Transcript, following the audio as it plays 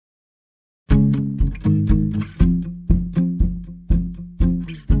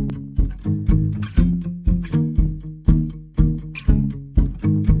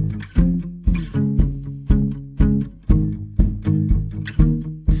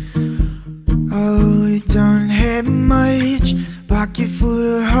don't have much, pocket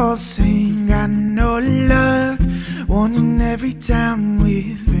full of holes, ain't got no luck. One in every town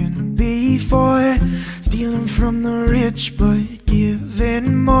we've been before, stealing from the rich but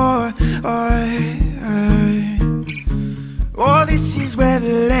giving more. Oh, this is where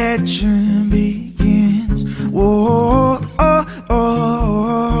the legend begins. Whoa, oh, oh,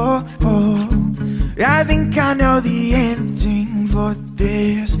 oh, oh. I think I know the ending for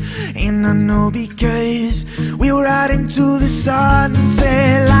this, and I know because we'll ride into the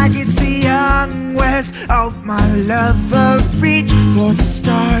sunset like it's the young west. Oh, my lover, reach for the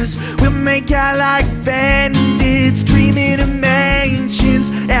stars. We'll make out like bandits, dreaming of mansions.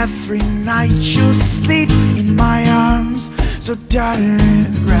 Every night you'll sleep in my arms. So darling,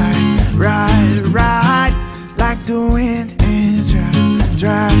 ride, ride, ride like the wind, and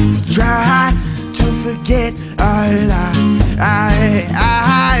try to forget our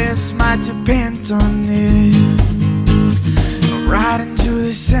lives might depend on it. Right into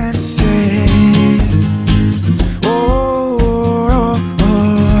the sunset. Oh, oh,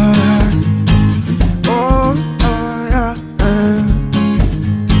 oh, oh, oh, oh,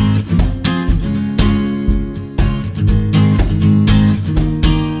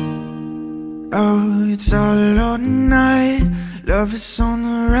 oh, it's all on night. Love is on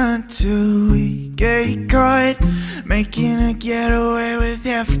the run till we get caught, making a getaway with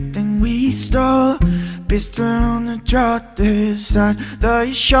everything we stole. Pistol on the draw to start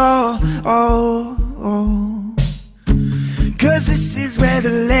the show. Oh, oh. Cause this is where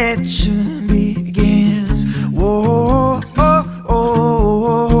the legend begins. Whoa, oh, oh,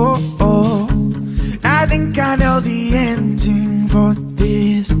 oh, oh. I think I know the ending for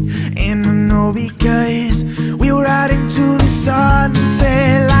this, and I know because we'll ride into the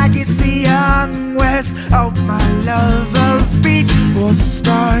sunset like it's the young west. Oh, my lover, reach for the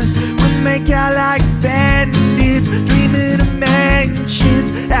stars. We'll make out like bandits, dreaming of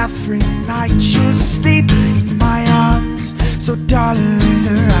mansions. Every night you'll sleep in my arms. So darling,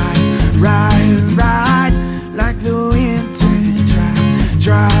 ride, ride, ride like the wind, and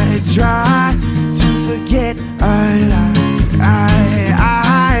try to forget our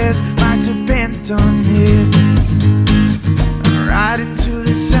lives might depend on it.